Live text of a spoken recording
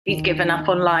He'd given up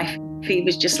on life. He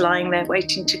was just lying there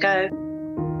waiting to go.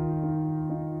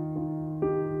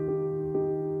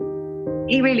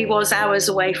 He really was hours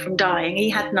away from dying. He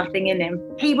had nothing in him.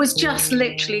 He was just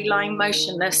literally lying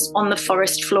motionless on the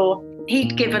forest floor.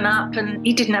 He'd given up and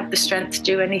he didn't have the strength to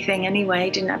do anything anyway. He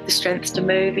didn't have the strength to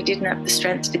move. He didn't have the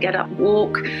strength to get up and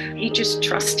walk. He just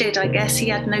trusted, I guess. He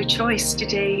had no choice,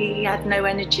 did he? He had no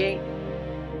energy.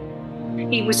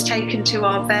 He was taken to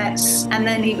our vets and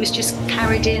then he was just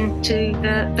carried into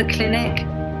the clinic,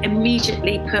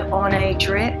 immediately put on a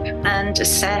drip and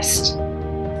assessed.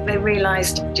 They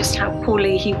realised just how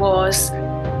poorly he was.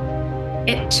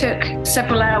 It took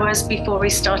several hours before he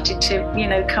started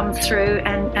to, come through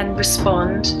and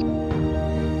respond.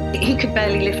 He could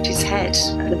barely lift his head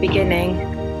at the beginning.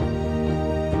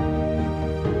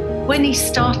 When he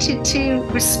started to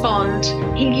respond,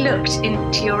 he looked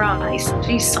into your eyes.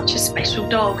 He's such a special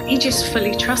dog. He just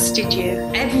fully trusted you.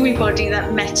 Everybody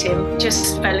that met him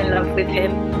just fell in love with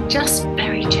him. Just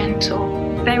very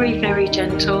gentle, very, very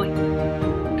gentle.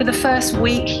 For the first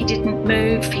week, he didn't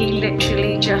move. He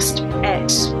literally just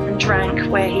ate and drank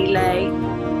where he lay.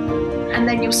 And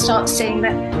then you'll start seeing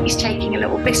that he's taking a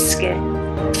little biscuit.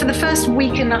 For the first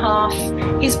week and a half,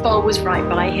 his bowl was right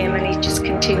by him and he just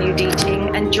continued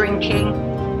eating and drinking.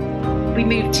 We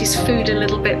moved his food a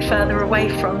little bit further away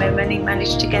from him and he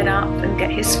managed to get up and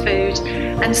get his food.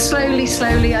 And slowly,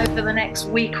 slowly over the next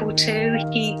week or two,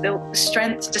 he built the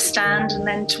strength to stand and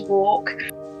then to walk.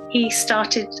 He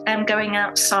started going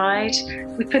outside.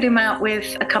 We put him out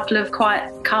with a couple of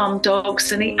quiet, calm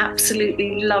dogs and he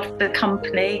absolutely loved the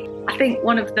company. I think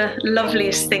one of the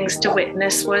loveliest things to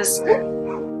witness was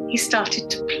he started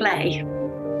to play.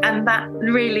 And that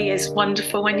really is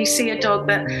wonderful when you see a dog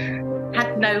that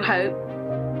had no hope.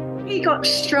 He got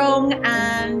strong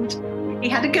and he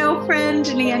had a girlfriend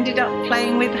and he ended up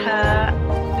playing with her.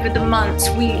 Over the months,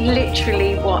 we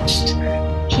literally watched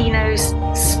Keanu's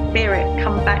spirit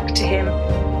come back to him.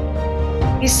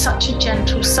 He's such a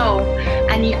gentle soul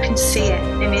and you can see it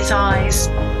in his eyes.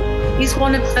 He's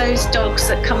one of those dogs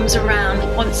that comes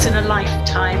around once in a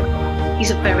lifetime. He's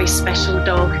a very special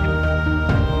dog.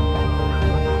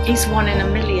 He's one in a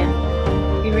million.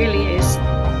 He really is.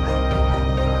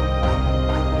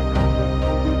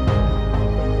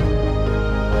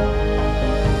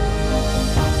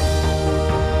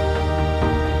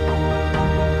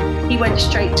 He went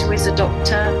straight to his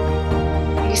adopter.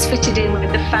 He's fitted in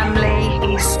with the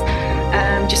family. He's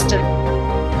just a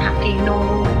happy,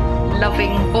 normal,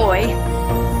 loving boy.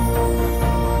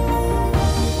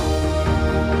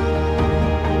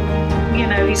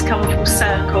 He's come full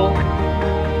circle.